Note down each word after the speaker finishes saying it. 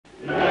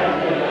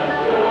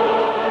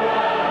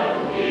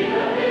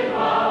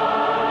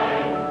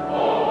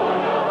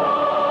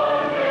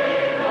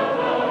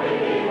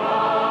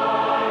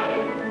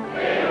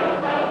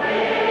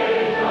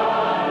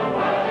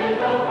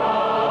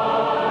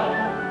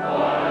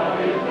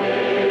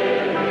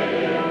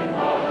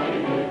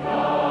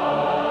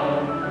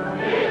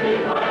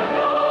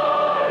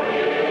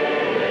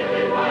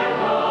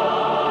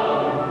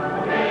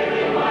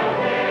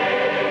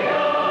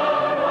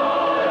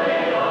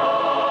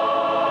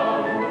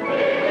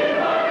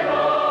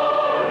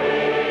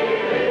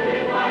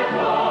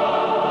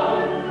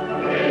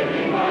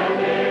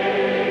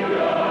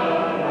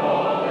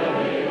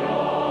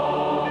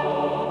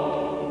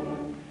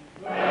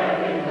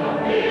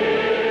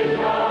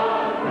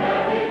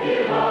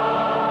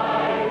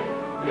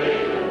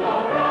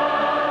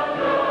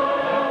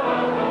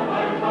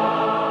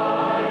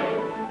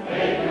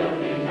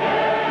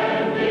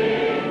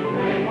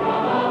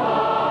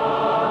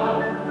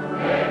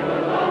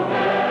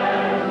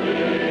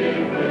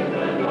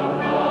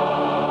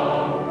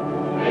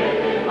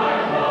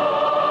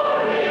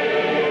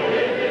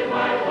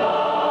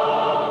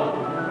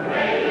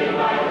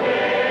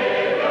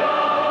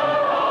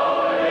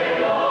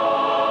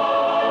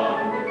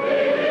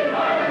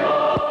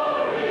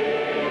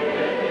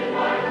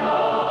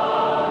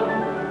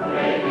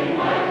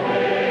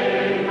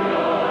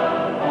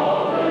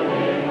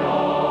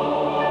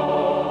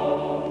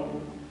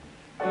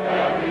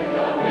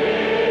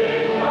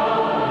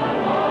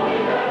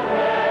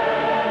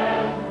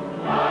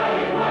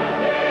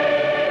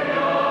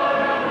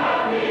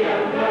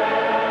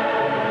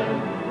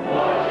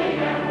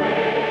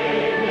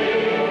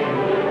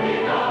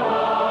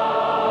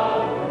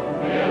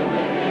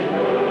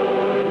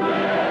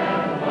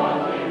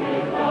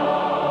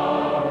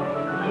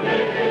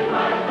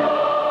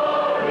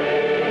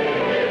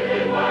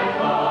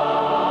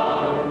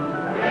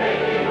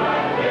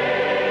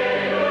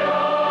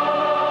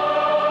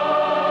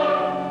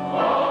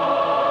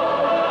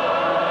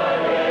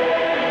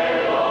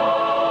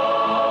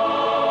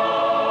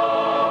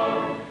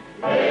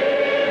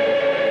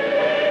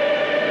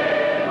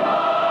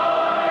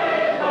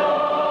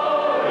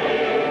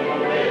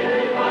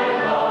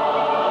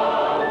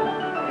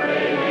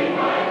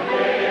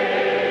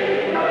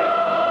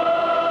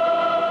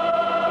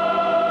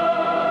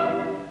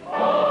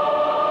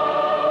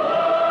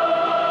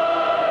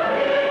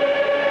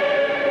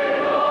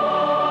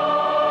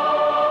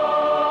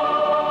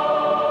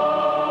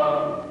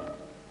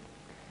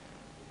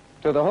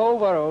To the whole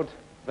world,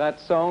 that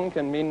song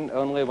can mean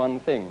only one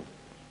thing,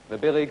 the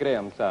Billy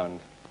Graham sound.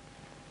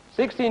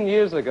 16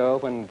 years ago,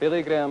 when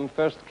Billy Graham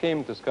first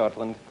came to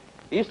Scotland,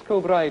 East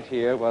Kilbride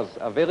here was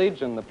a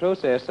village in the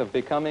process of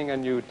becoming a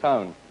new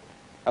town,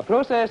 a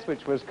process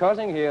which was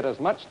causing here as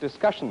much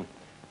discussion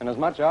and as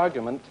much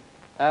argument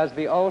as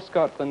the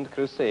All-Scotland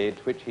Crusade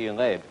which he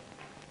led.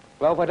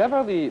 Well,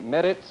 whatever the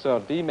merits or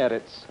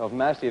demerits of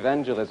mass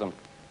evangelism,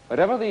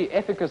 whatever the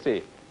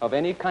efficacy of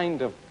any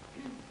kind of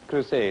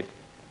crusade,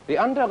 the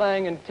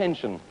underlying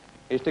intention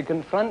is to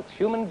confront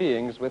human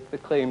beings with the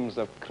claims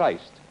of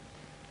Christ.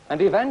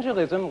 And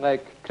evangelism,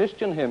 like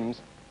Christian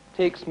hymns,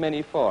 takes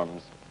many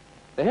forms.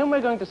 The hymn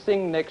we're going to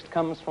sing next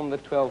comes from the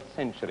 12th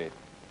century.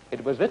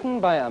 It was written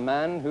by a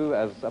man who,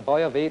 as a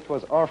boy of 8,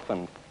 was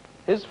orphaned,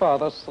 his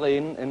father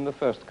slain in the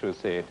First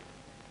Crusade.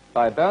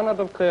 By Bernard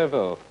of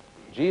Clairvaux,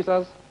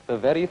 Jesus, the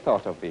very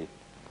thought of thee.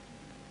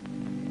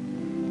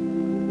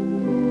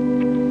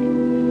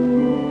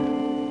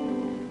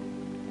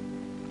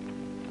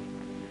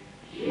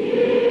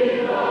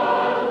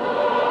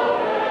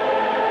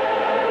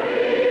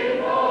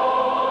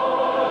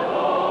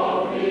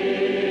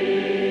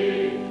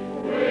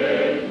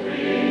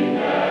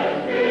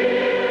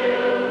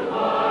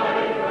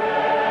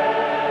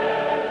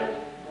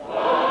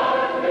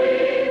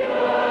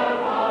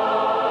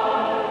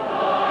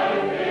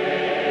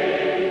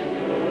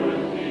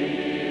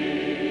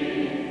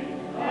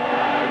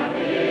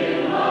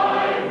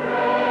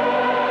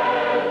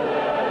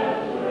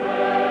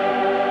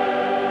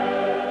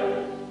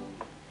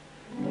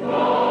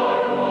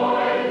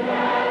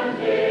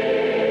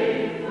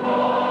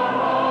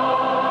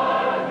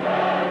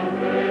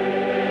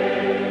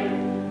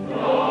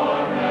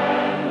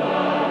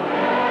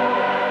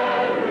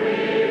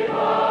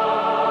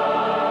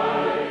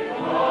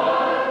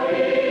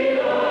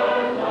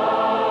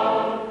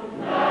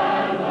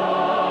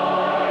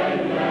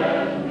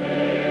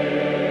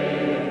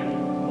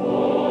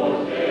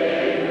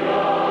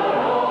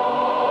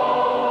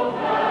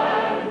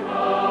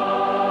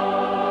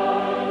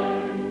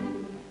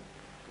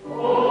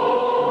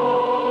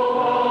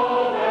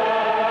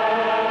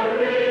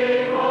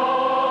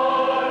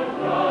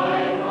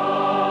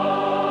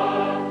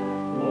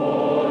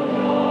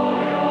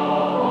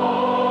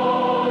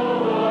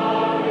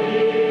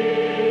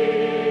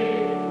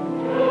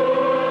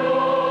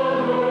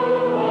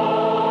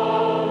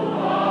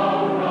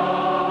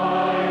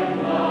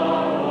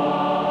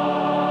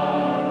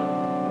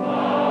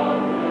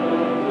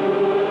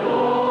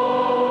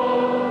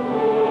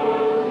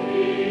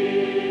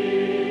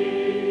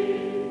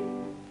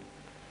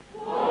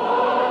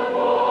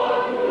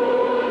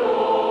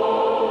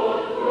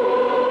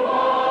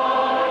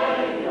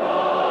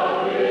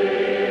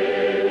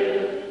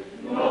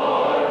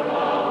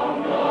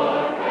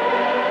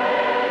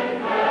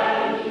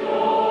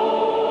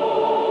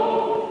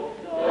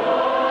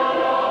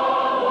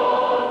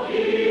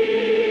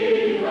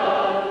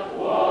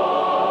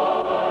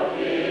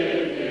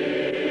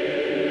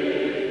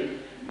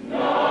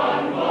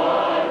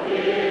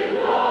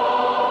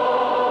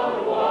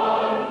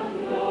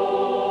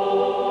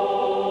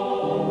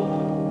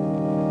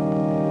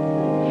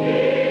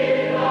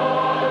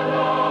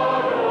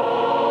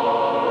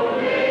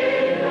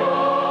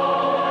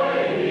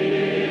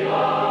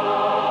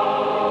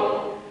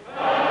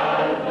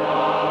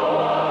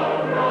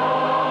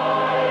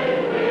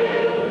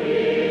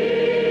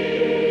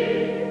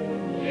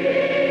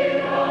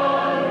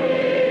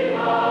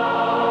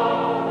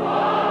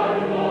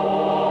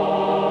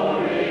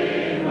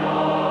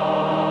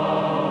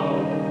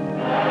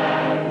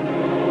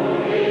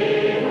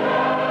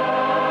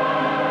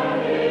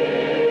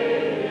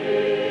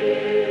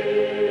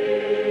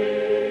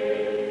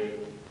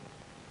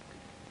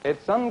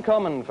 It's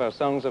uncommon for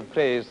songs of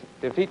praise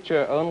to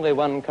feature only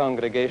one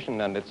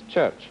congregation and its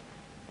church.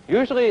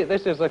 Usually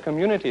this is a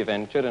community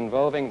venture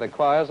involving the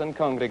choirs and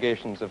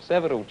congregations of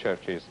several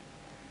churches.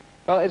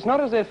 Well, it's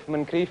not as if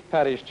Moncrieff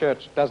Parish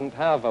Church doesn't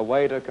have a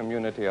wider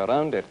community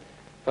around it,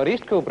 for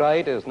East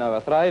Kilbride is now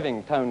a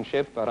thriving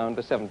township around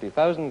the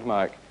 70,000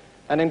 mark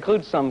and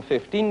includes some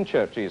 15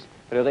 churches,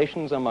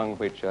 relations among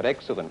which are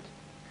excellent.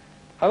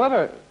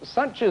 However,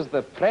 such is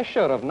the pressure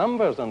of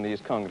numbers on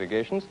these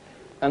congregations,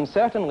 and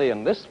certainly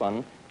in this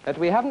one, that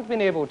we haven't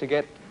been able to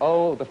get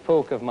all the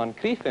folk of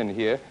Moncrieff in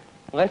here,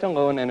 let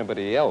alone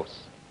anybody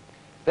else.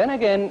 Then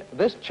again,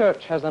 this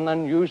church has an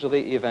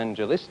unusually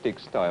evangelistic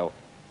style,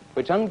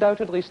 which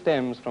undoubtedly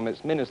stems from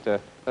its minister,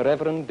 the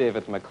Reverend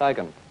David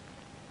McLagan.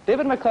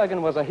 David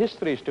McLagan was a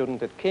history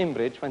student at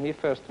Cambridge when he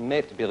first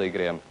met Billy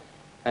Graham,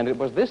 and it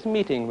was this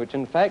meeting which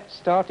in fact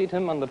started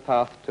him on the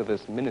path to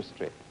this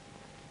ministry.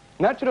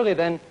 Naturally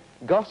then,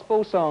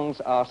 gospel songs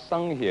are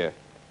sung here,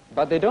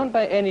 but they don't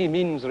by any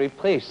means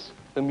replace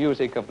the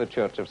music of the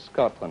Church of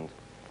Scotland,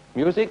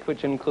 music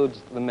which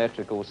includes the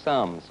metrical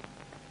psalms.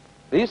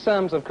 These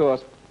psalms, of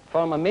course,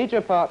 form a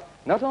major part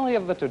not only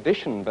of the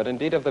tradition, but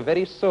indeed of the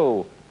very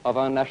soul of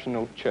our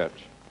national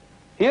church.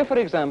 Here, for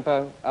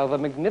example, are the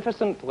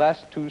magnificent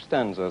last two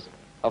stanzas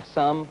of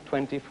Psalm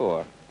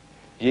 24.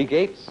 Ye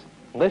gates,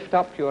 lift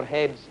up your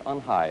heads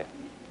on high.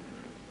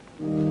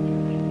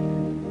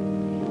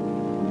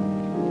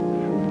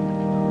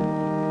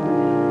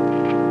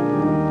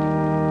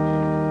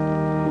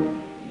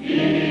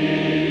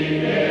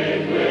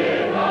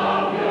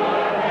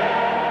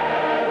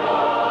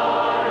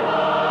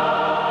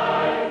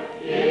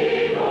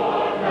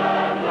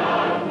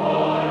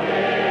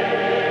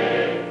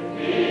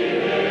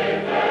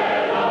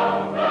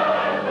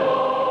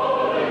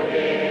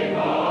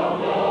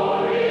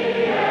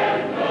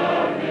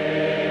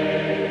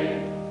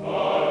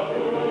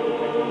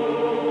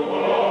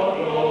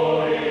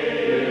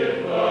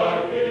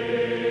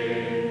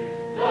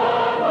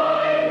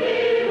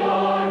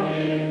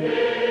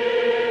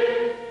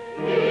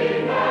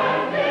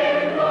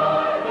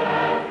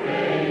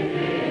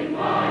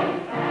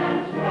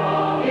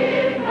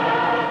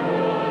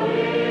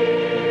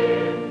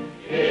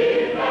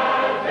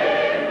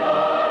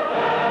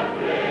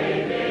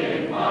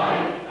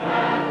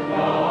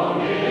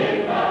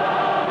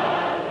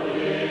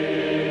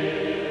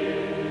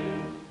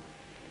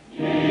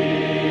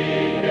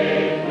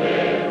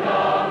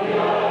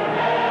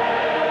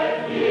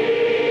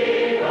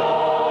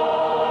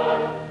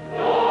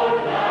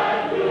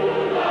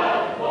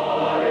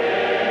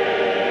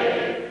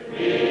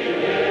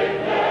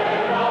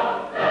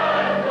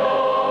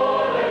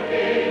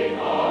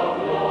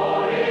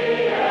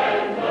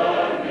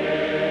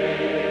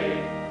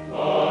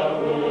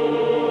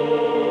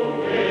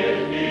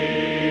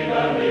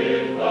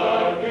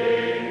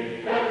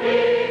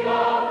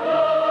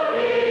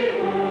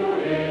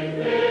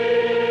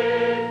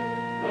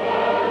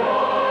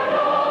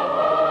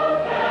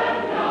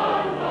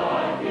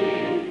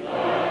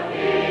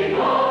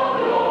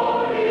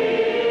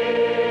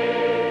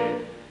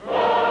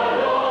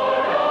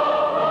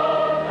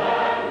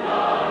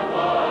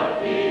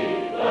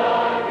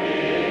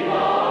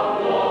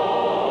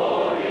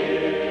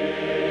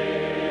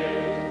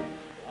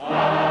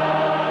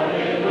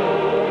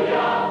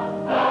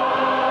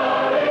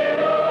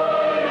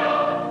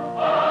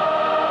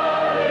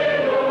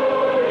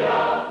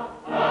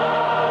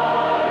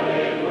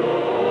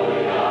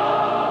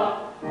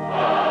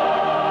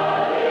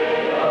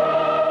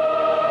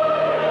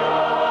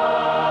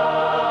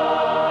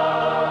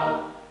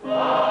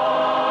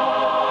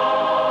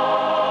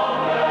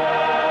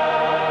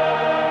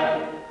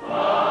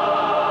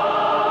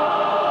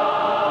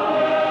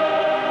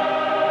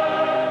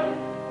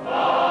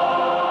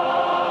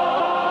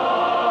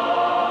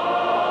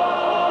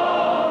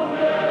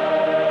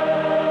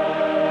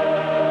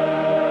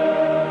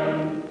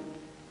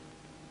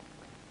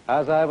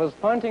 As I was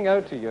pointing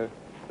out to you,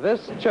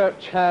 this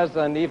church has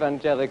an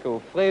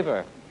evangelical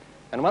flavor.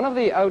 And one of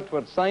the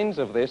outward signs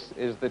of this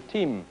is the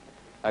team,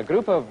 a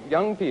group of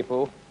young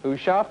people who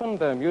sharpened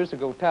their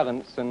musical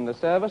talents in the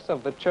service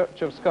of the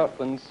Church of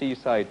Scotland's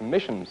seaside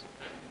missions.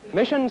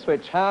 Missions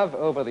which have,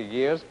 over the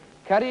years,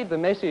 carried the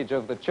message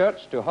of the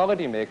church to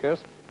holidaymakers,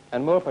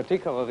 and more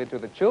particularly to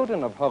the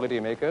children of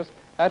holidaymakers,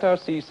 at our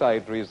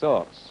seaside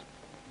resorts.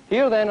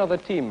 Here then are the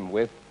team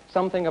with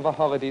something of a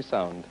holiday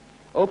sound.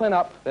 Open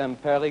up them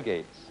pearly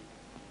gates.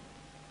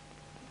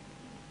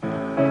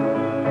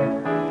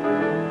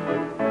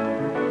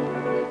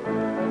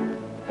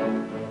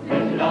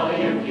 Listen, all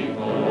you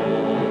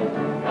people,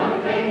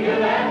 come take your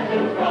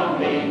lessons from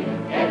me.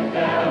 It's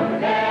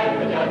down there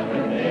the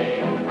judgment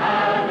day.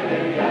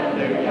 Hallelujah,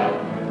 hallelujah.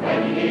 When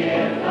you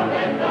hear the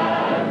trumpet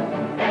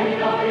blast, then you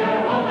know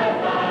you're home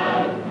at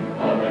last.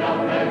 Open up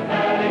them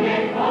pearly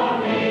gates for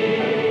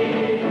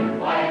me.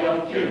 Why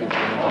don't you open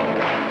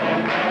up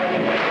them pearly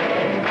gates?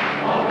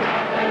 Open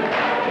up them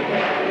pearly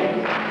gates.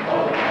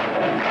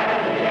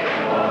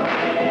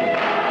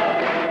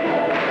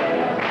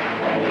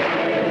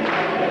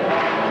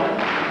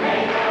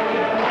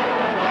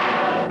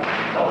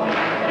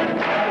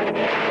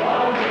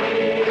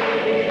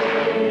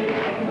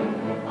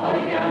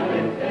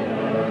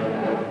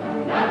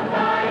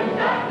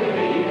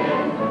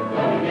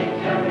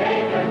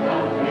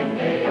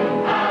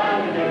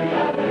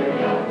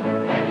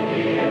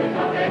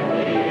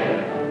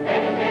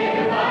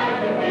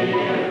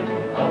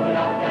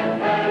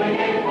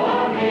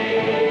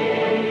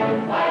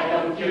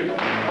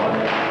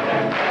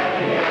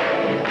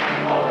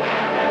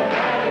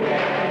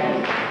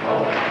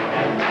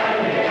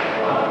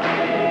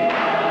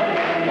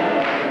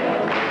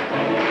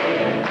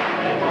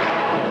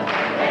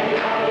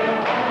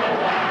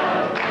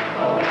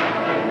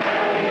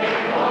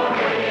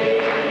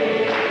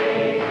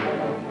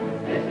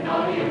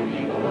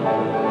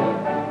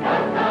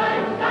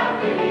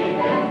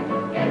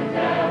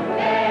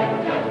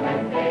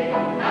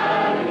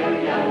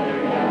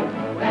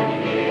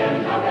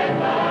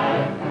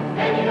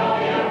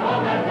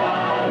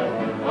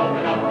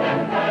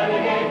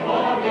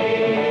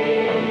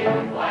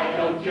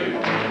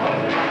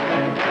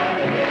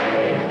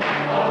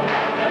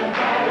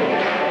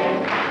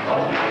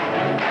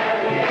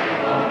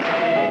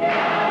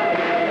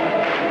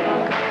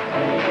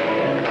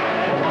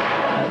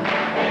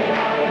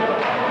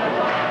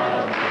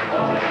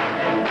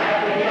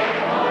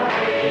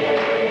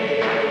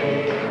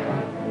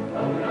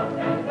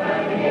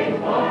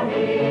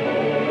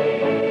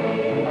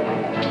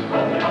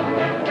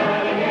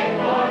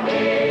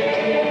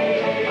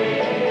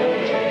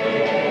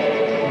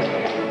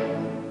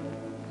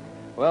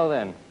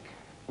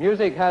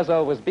 Music has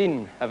always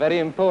been a very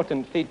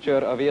important feature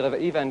of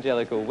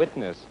evangelical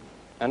witness,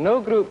 and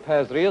no group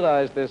has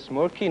realized this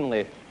more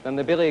keenly than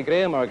the Billy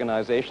Graham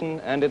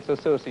organization and its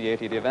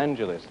associated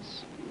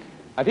evangelists.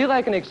 I feel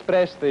I can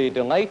express the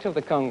delight of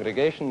the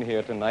congregation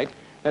here tonight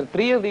that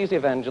 3 of these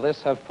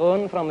evangelists have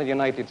flown from the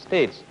United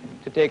States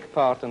to take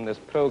part in this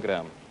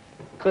program.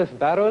 Cliff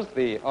Barrows,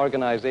 the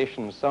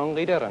organization's song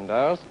leader and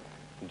ours,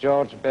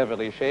 George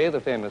Beverley Shea,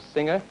 the famous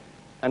singer,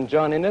 and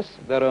John Innes,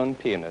 their own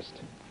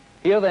pianist.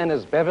 Here then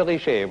is Beverley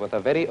Shea with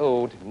a very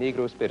old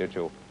Negro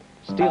spiritual,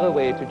 Steal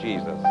Away to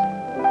Jesus.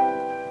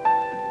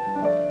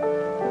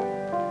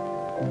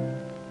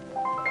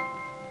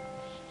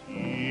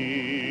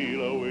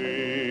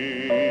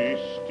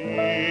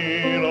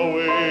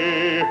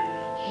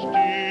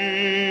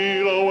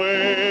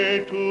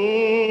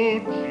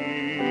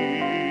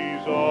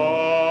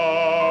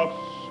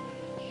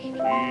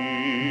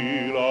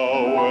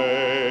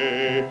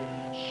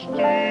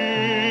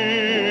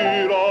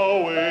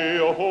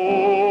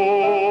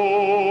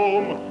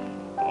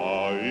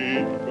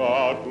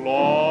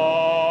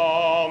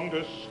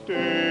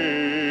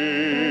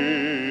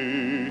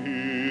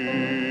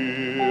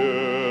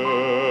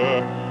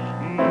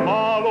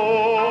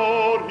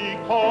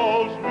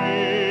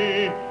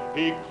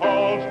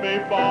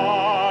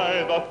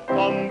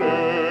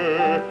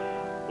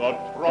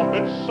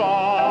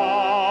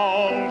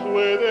 Sounds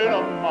within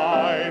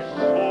my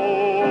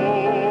soul.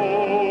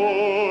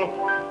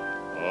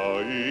 I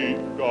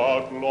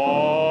got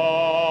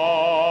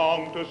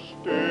long to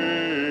stay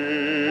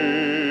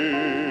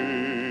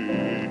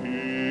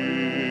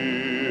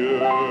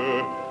here.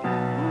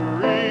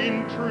 Green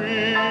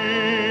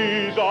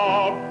trees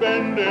are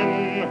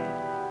bending,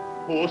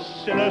 who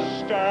sinner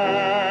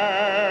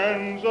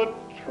stands a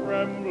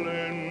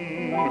trembling.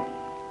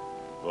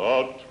 The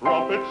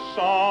trumpet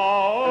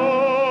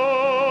sounds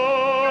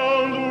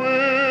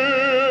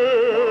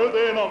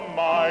within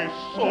my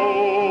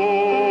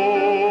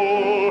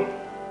soul.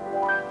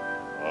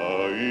 I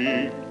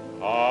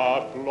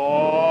got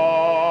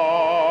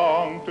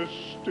long to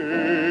stay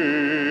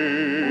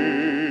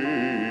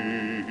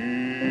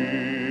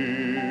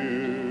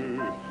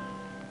here.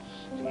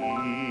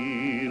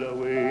 Steal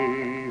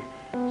away,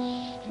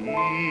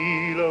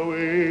 steal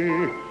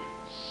away,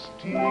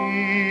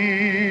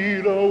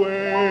 steal away.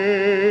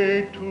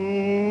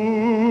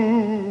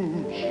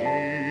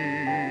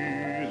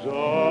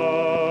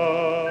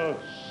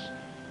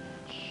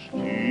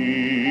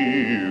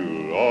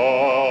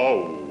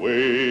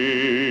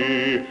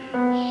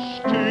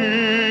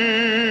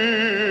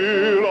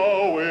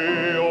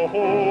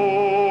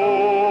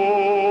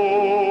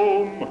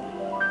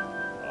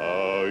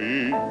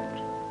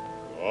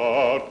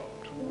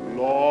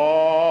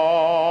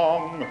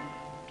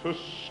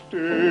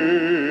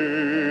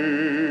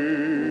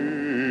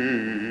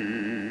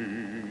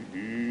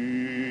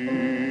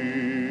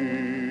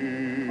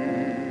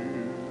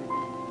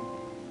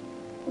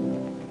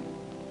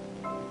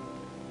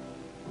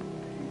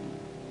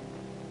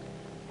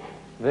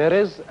 There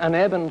is an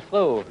ebb and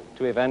flow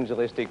to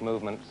evangelistic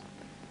movements,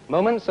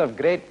 moments of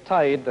great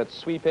tide that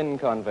sweep in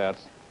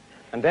converts,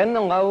 and then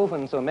the lull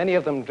when so many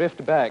of them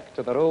drift back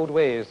to their old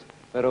ways,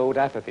 their old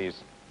apathies.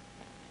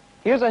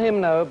 Here's a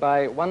hymn now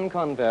by one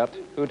convert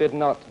who did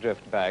not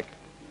drift back,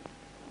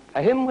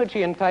 a hymn which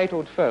he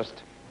entitled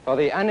first, For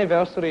the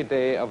Anniversary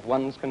Day of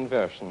One's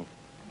Conversion.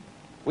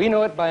 We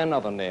know it by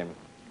another name,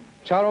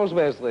 Charles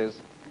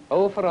Wesley's,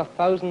 Oh, for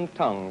 1,000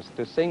 tongues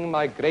to sing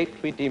my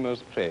great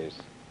Redeemer's praise.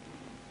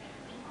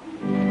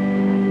 Bye.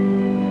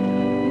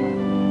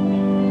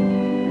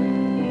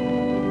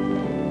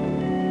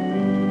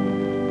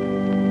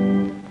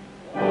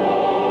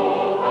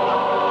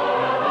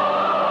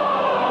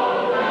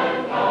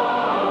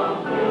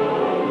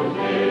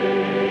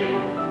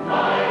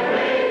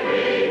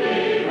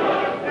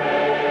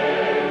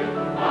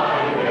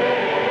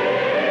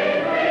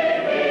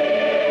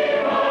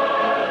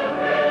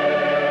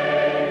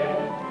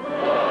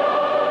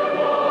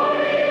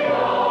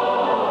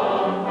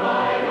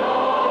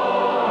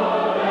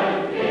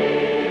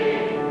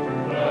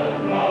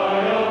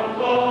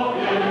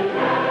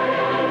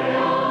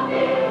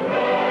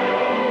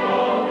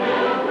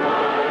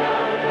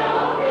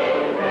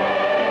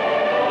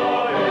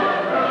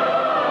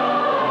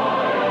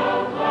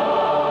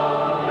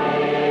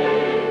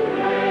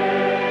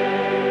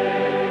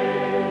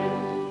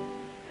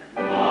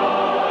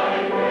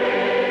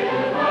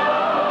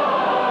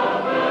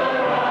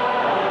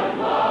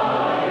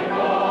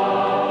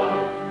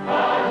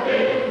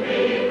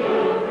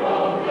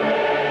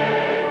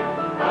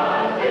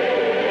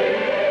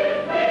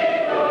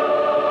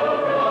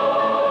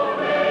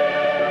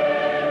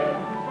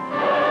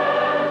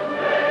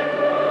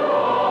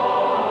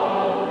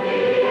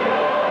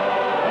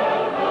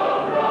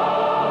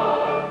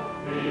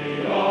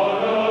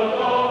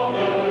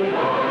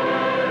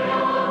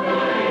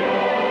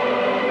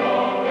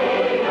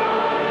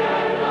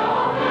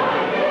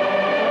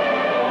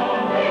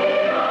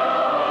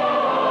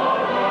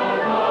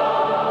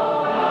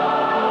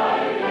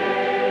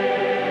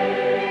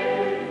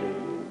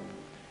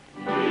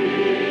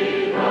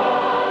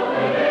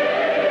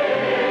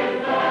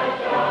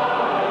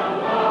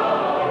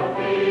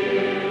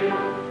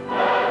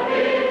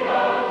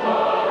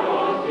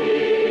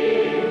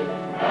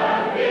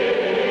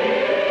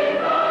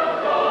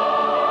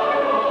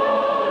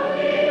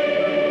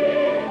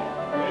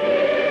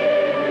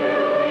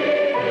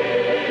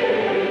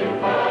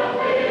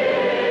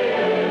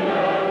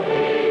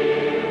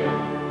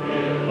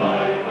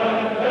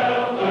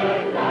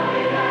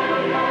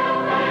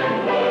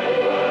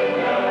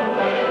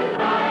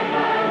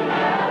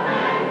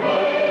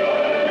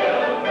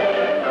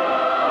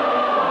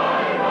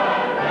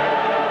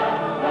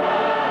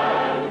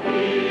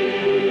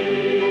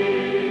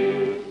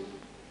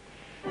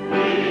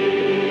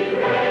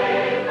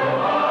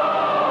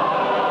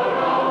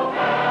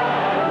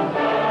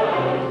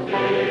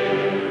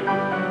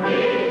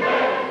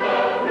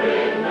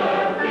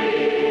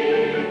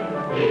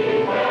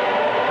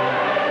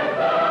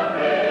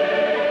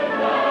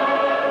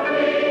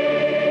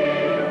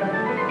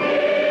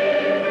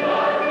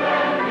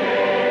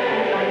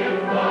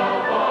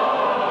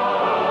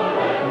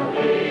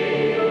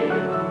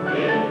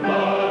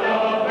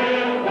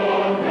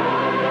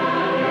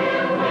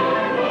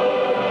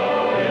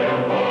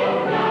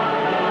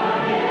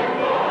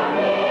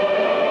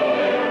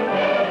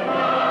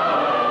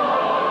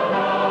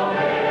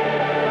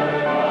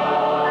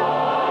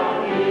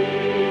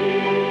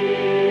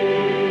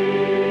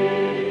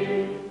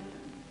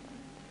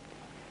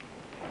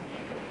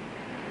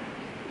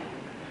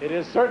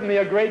 is certainly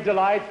a great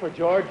delight for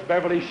George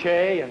Beverley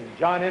Shea and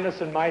John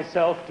Innes and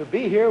myself to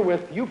be here with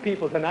you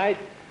people tonight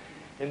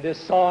in this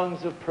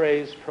Songs of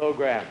Praise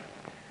program.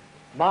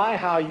 My,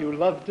 how you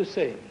love to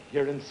sing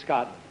here in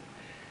Scotland.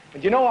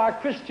 And you know, our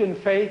Christian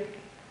faith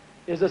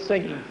is a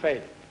singing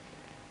faith.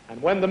 And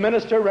when the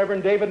minister,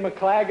 Reverend David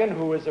McLagan,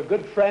 who is a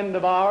good friend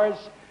of ours,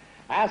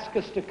 asked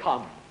us to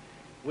come,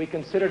 we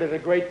considered it a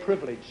great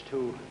privilege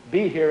to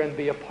be here and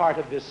be a part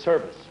of this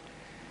service.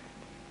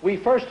 We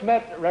first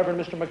met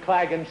Reverend Mr.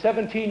 McLagan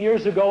 17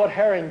 years ago at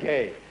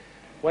Haringey,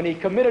 when he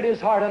committed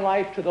his heart and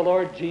life to the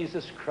Lord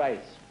Jesus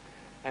Christ,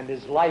 and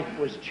his life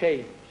was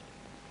changed.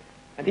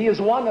 And he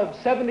is one of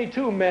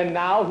 72 men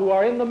now who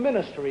are in the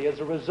ministry as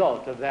a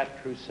result of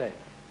that crusade.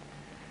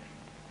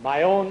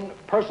 My own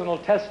personal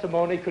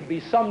testimony could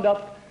be summed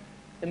up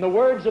in the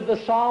words of the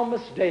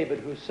psalmist David,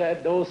 who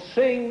said, "Oh,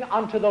 sing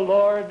unto the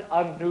Lord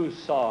a new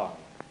song,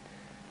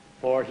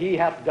 for he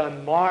hath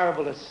done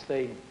marvelous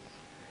things.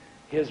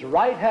 His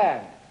right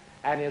hand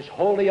and his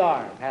holy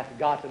arm hath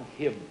gotten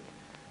him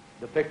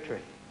the victory."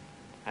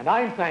 And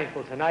I'm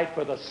thankful tonight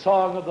for the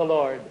song of the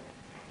Lord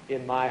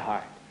in my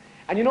heart.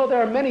 And you know,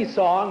 there are many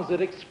songs that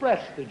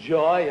express the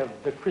joy of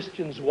the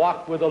Christian's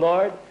walk with the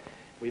Lord.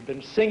 We've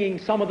been singing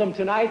some of them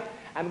tonight.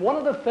 And one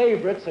of the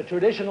favorites, a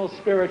traditional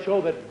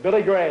spiritual that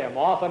Billy Graham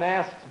often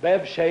asks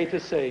Bev Shea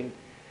to sing,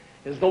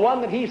 is the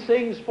one that he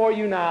sings for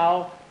you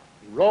now,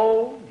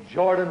 "Roll,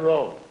 Jordan,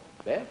 Roll."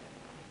 Bev?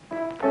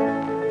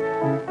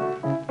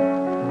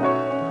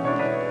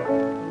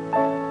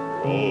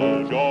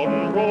 Roll,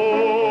 Jordan,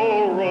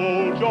 roll,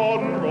 roll,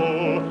 Jordan,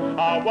 roll.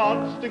 I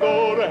wants to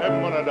go to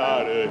heaven when I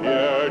die to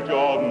hear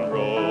Jordan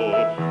roll.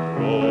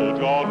 Roll,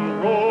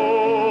 Jordan,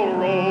 roll,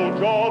 roll,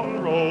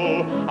 Jordan,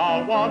 roll.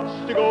 I wants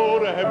to go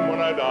to heaven when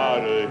I die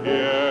to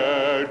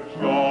hear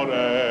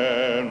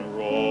Jordan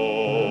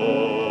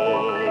roll.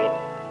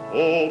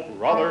 Oh,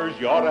 brothers,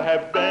 you ought to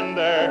have been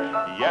there,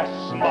 yes,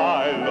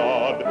 my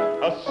Lord,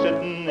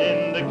 a-sitting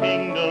in the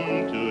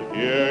kingdom to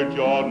hear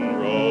Jordan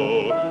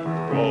roll.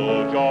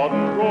 Roll,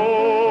 Jordan,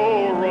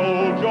 roll,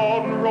 roll,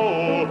 Jordan,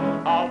 roll.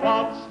 I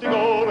wants to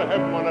go to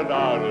heaven when I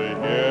die to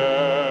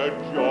hear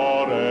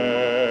Jordan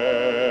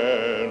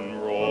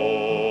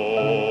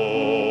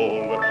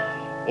roll.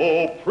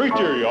 Oh,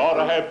 preacher, you ought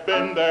to have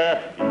been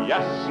there,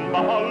 yes,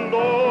 my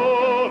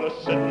Lord,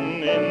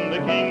 a-sitting in the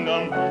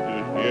kingdom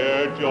to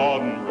hear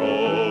Jordan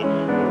roll.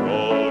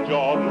 Roll,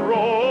 Jordan,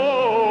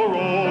 roll,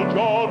 roll,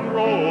 Jordan,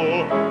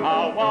 roll. I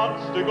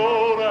wants to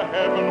go to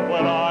heaven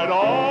when I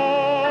die.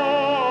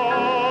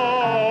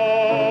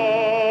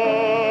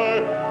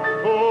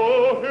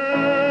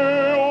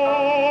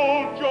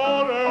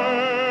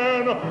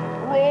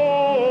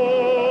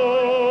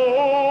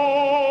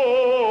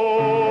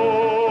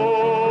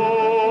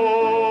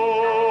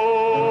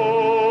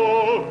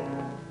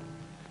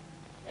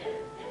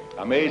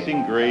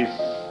 Amazing Grace,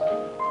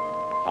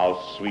 how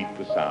sweet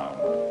the sound.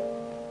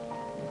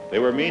 They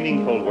were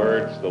meaningful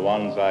words, the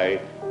ones I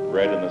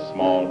read in the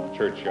small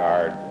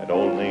churchyard at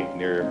Olney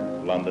near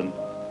London,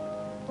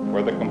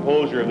 where the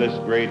composer of this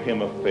great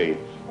hymn of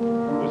faith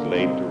was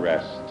laid to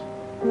rest.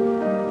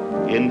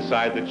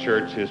 Inside the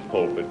church, his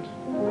pulpit.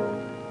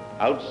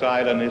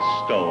 Outside on his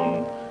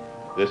stone,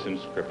 this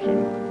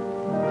inscription: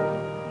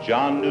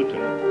 John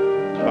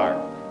Newton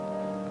Clark,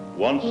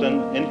 once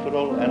an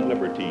infidel and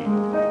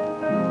libertine,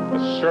 a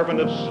servant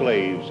of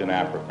slaves in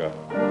Africa,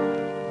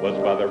 was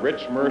by the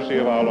rich mercy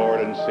of our Lord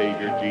and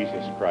Savior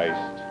Jesus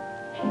Christ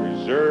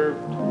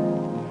preserved,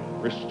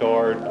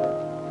 restored,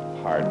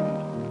 pardoned,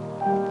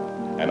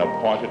 and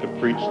appointed to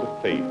preach the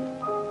faith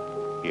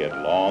he had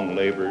long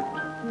labored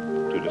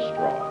to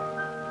destroy.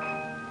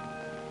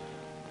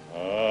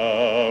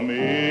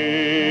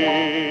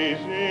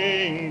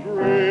 Amazing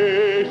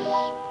grace,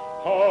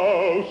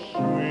 how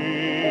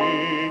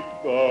sweet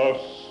the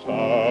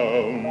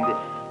sound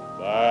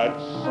that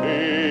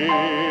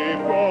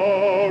saved a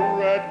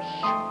wretch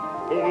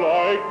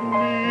like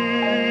me.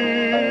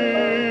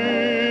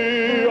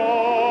 I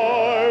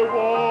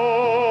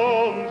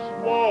once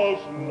was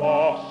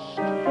lost,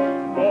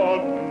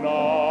 but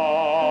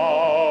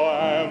now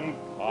am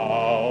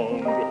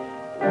found.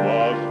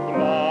 Was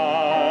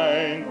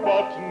blind,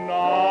 but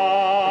now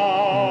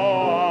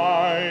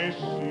I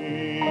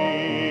see.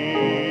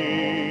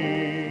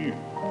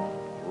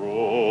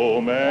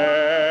 Through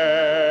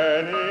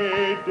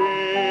many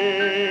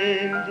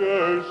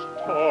dangers,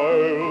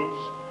 toils,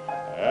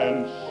 and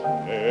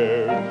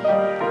snares, I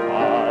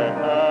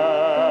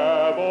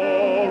have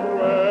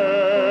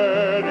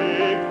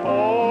already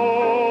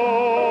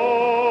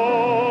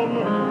come.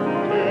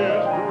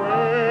 'Tis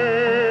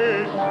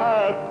grace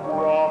hath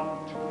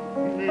brought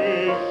me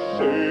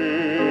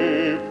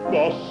safe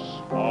thus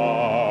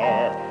far,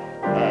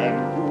 and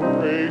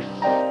grace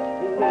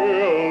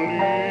will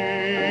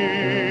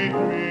lead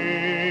me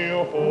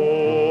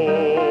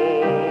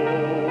home.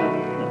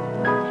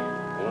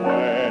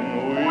 When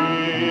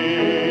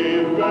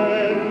we've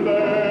been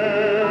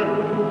there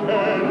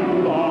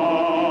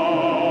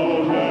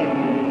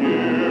 10,000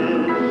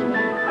 years,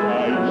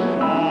 bright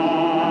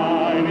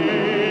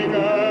shining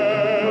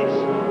as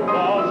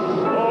the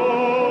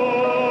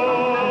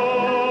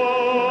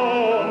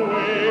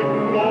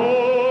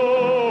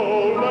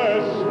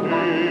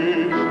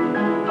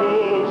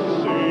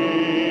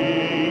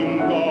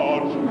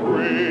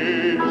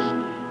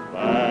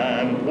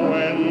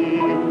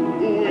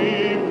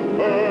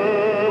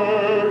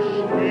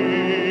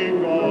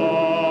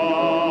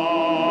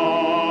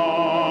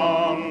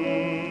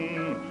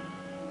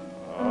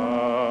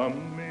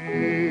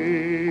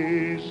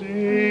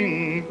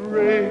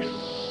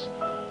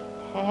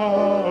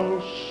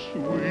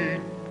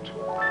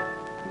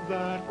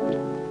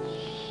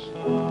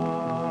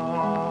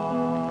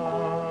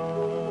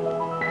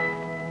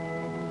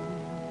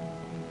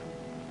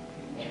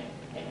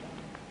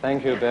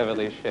Thank you,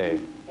 Beverley Shea.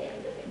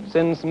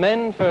 Since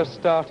men first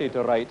started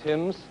to write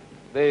hymns,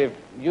 they've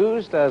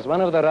used as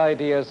one of their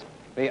ideas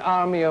the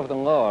army of the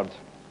Lord.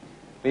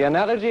 The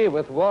analogy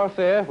with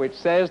warfare, which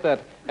says that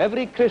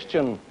every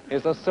Christian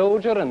is a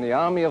soldier in the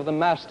army of the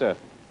Master,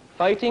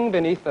 fighting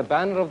beneath the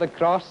banner of the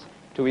cross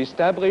to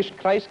establish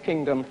Christ's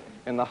kingdom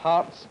in the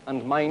hearts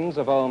and minds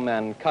of all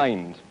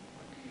mankind.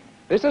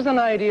 This is an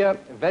idea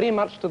very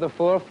much to the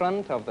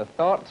forefront of the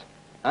thought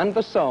and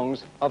the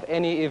songs of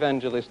any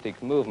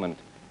evangelistic movement.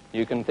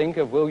 You can think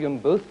of William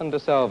Booth and the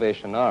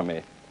Salvation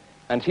Army.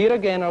 And here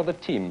again are the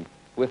team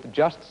with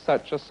just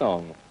such a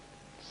song.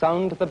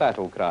 Sound the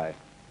battle cry.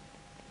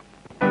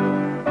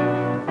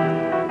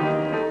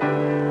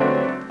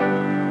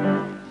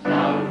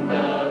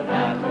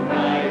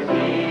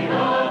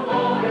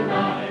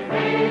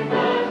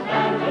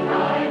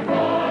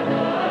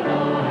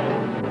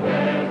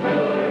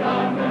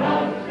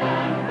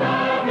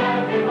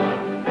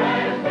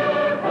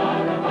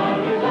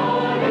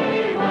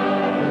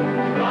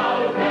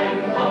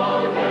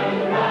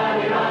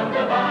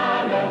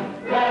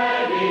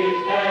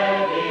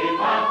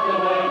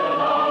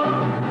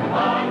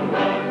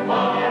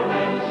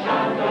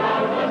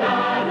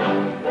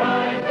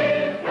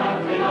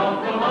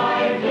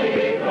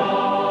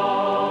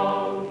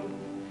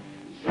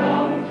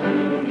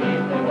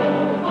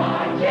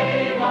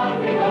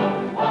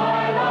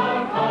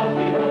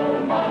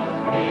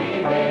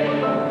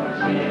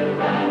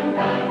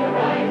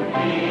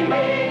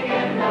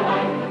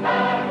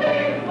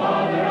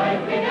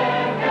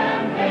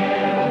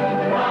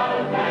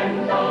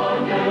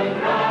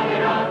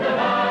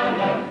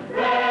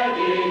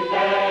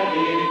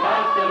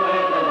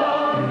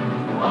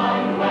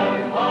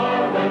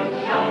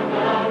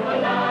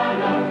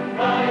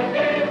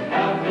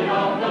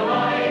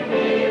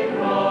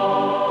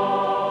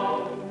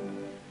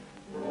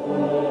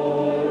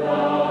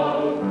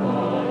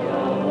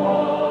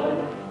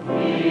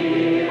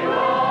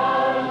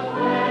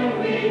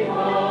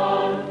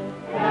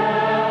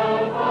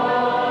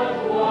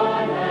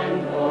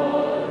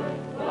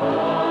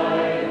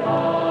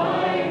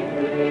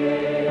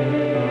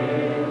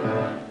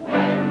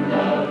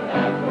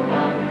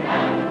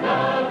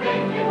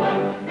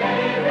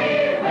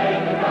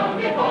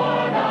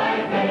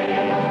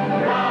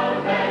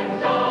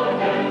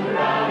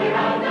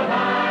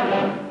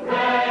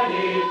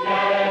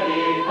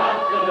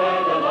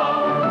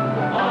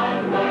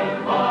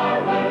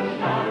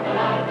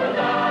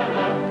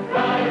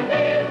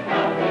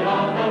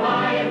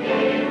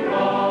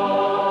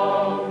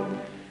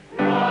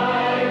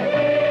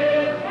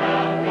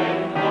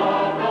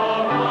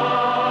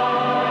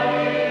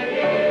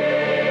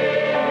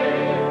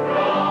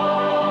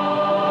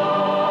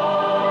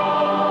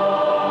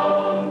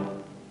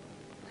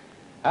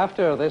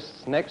 After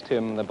this next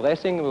hymn, the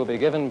blessing will be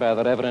given by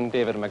the Reverend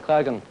David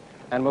McLagan,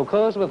 and we'll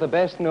close with the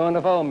best known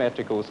of all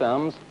metrical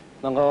psalms,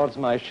 The Lord's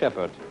My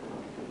Shepherd.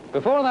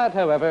 Before that,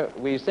 however,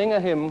 we sing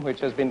a hymn which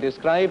has been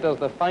described as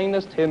the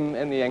finest hymn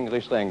in the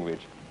English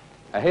language,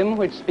 a hymn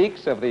which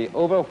speaks of the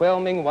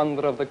overwhelming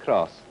wonder of the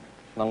cross,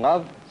 the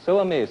love so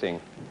amazing,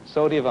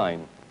 so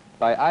divine,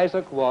 by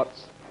Isaac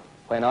Watts,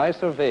 When I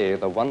Survey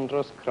the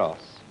Wondrous Cross.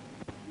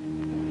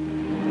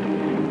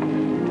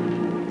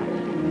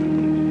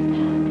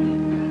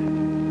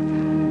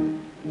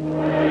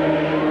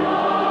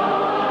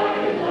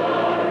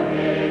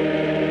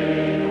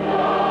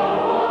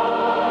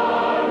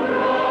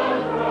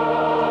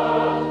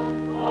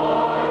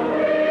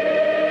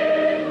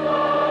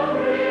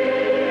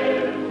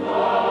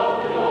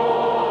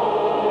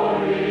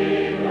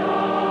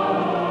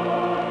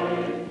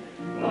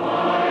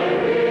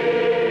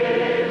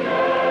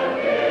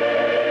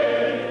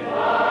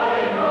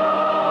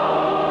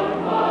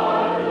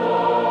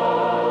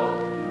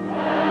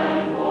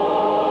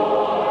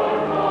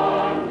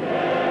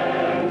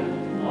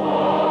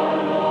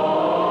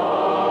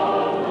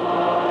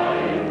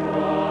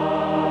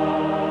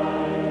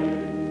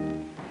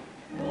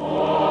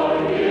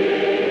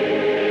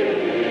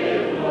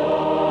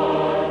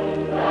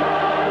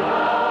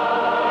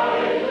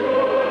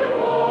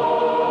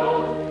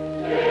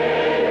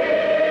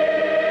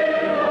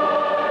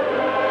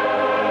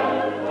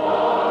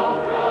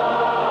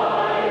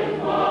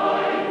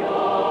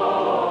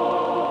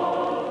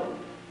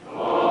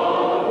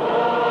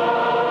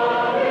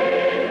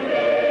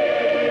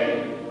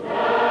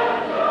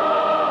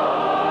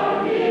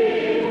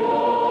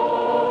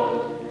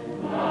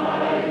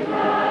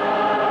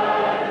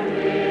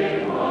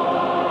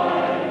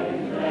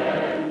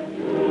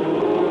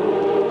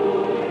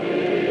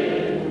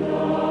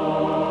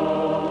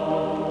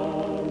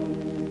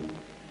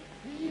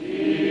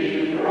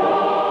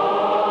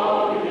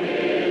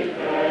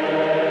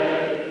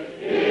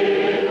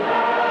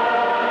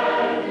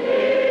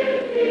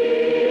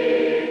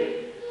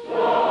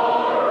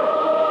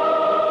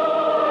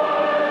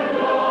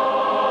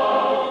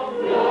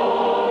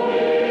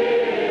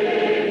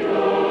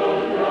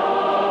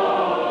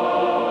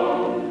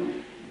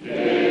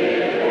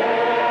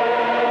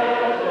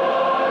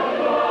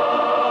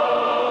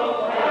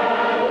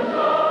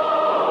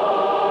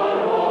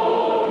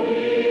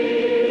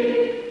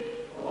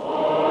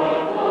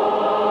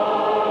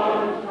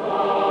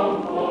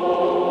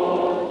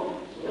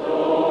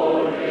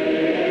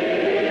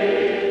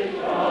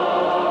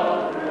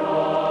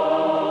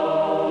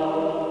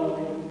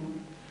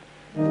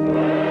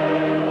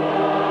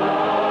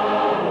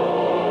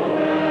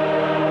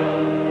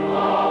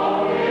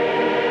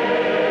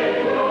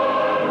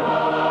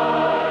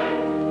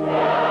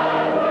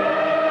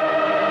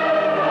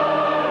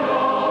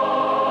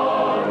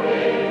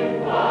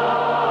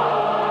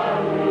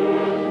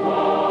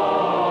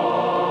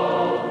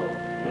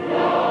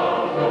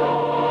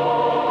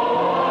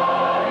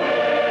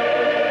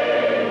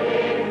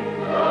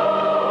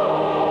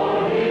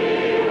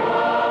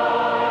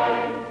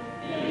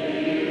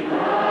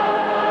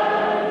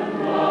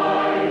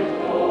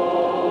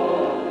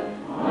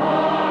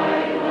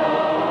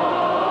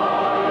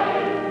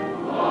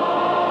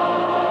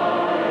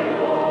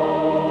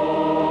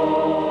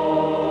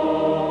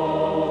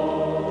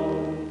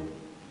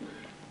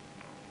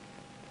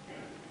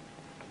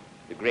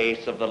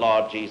 grace of the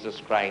Lord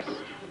Jesus Christ,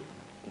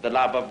 the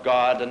love of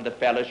God, and the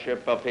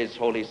fellowship of his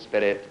Holy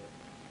Spirit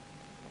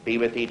be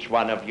with each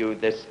one of you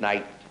this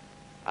night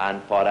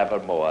and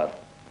forevermore.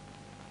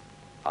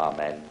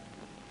 Amen.